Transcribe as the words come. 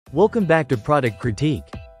Welcome back to Product Critique.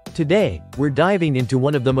 Today, we're diving into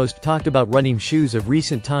one of the most talked about running shoes of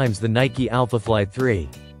recent times, the Nike Alphafly 3.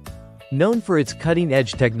 Known for its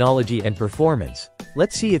cutting-edge technology and performance,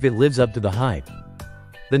 let's see if it lives up to the hype.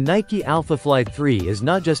 The Nike Alphafly 3 is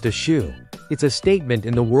not just a shoe, it's a statement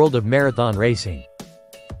in the world of marathon racing.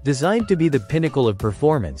 Designed to be the pinnacle of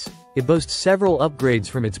performance, it boasts several upgrades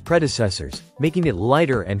from its predecessors, making it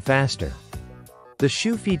lighter and faster. The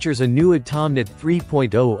shoe features a new Atomnet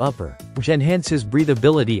 3.0 upper, which enhances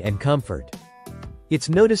breathability and comfort. It's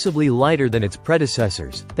noticeably lighter than its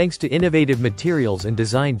predecessors, thanks to innovative materials and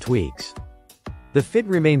design tweaks. The fit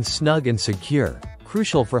remains snug and secure,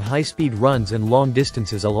 crucial for high-speed runs and long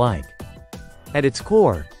distances alike. At its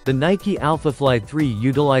core, the Nike Alphafly 3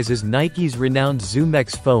 utilizes Nike's renowned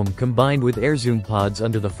ZoomX foam combined with AirZoom pods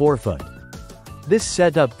under the forefoot. This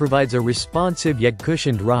setup provides a responsive yet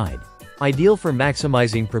cushioned ride, ideal for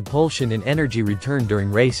maximizing propulsion and energy return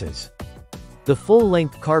during races. The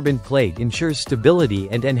full-length carbon plate ensures stability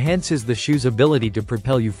and enhances the shoe's ability to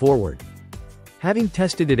propel you forward. Having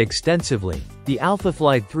tested it extensively, the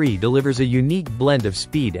Alphafly 3 delivers a unique blend of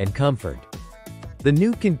speed and comfort. The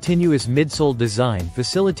new continuous midsole design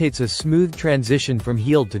facilitates a smooth transition from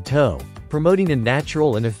heel to toe, promoting a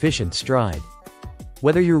natural and efficient stride.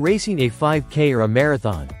 Whether you're racing a 5K or a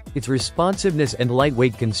marathon, its responsiveness and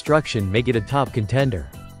lightweight construction make it a top contender.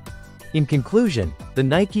 In conclusion, the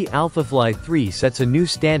Nike Alphafly 3 sets a new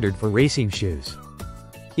standard for racing shoes.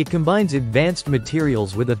 It combines advanced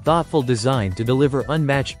materials with a thoughtful design to deliver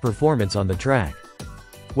unmatched performance on the track.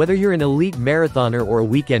 Whether you're an elite marathoner or a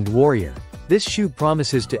weekend warrior, this shoe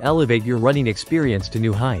promises to elevate your running experience to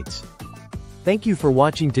new heights. Thank you for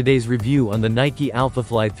watching today's review on the Nike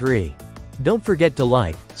Alphafly 3. Don't forget to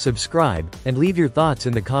like, subscribe, and leave your thoughts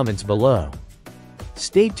in the comments below.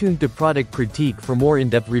 Stay tuned to Product Critique for more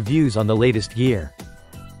in-depth reviews on the latest gear.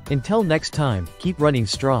 Until next time, keep running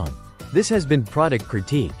strong. This has been Product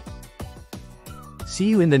Critique. See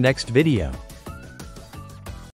you in the next video.